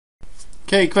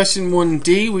Okay, question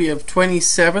 1D, we have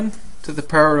 27 to the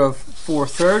power of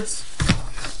 4/3.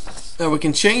 Now we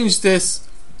can change this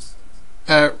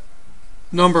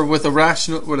number with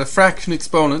a fraction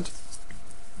exponent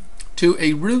to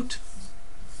a root,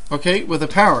 okay, with a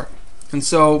power. And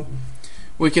so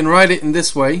we can write it in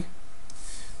this way.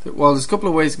 Well, there's a couple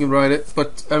of ways you can write it,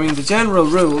 but I mean the general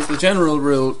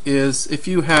rule is if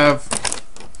you have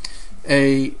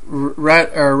a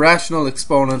rational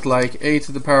exponent like a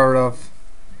to the power of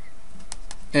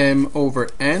m over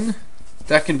n,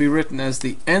 that can be written as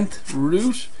the nth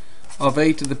root of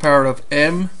a to the power of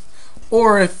m,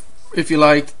 or if you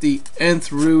like, the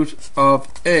nth root of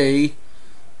a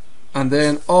and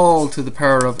then all to the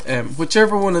power of m,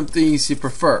 whichever one of these you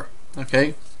prefer.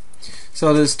 Okay,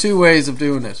 so there's two ways of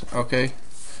doing it, okay,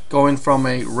 going from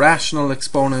a rational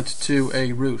exponent to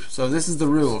a root. So this is the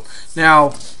rule.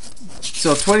 Now,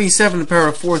 so 27 to the power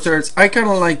of 4/3, I kind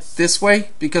of like this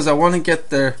way because I want to get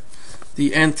the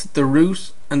nth, the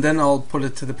root, and then I'll put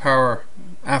it to the power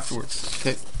afterwards.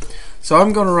 Okay, so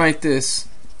I'm going to write this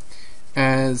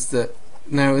as the,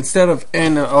 now instead of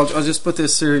n, I'll just put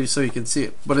this here so you can see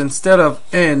it, but instead of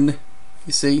n,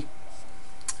 you see,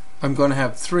 I'm going to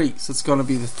have 3, so it's going to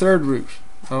be the third root.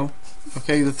 Oh,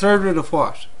 okay, the third root of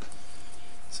what?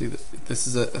 See, this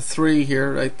is a 3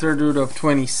 here, right? Third root of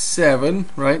 27,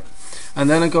 right? And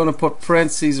then I'm going to put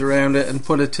parentheses around it and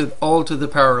put it to all to the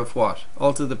power of what?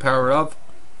 All to the power of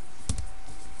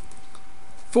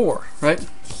 4, right?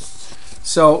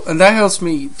 So, and that helps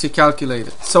me to calculate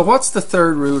it. So what's the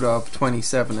third root of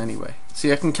 27 anyway?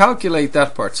 See, I can calculate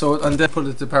that part, so, and then put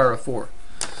it to the power of 4.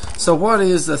 So what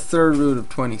is the third root of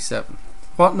 27?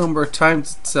 What number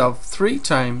times itself 3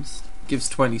 times gives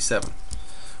 27?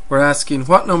 We're asking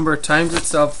what number times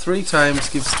itself 3 times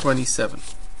gives 27.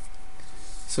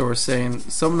 So we're saying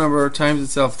some number times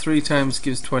itself 3 times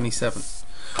gives 27.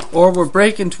 Or we're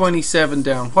breaking 27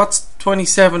 down. What's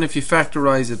 27 if you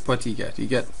factorize it? What do you get? You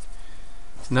get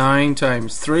 9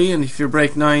 times 3, and if you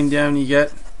break 9 down you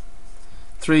get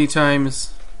 3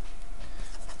 times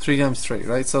 3,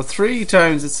 right? So 3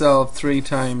 times itself 3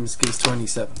 times gives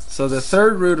 27. So the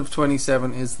third root of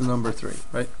 27 is the number 3,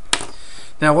 right?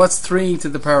 Now what's 3 to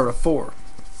the power of 4?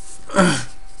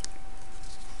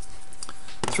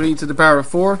 3 to the power of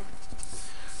 4.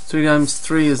 3 times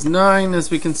 3 is 9, as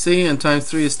we can see, and times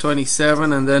 3 is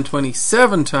 27, and then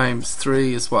 27 times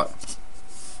 3 is what?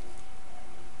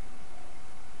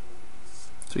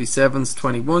 3 7s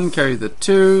 21, carry the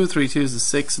 2, 3 2s is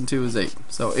 6, and 2 is 8.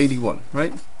 So 81,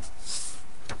 right?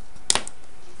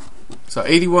 So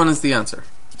 81 is the answer.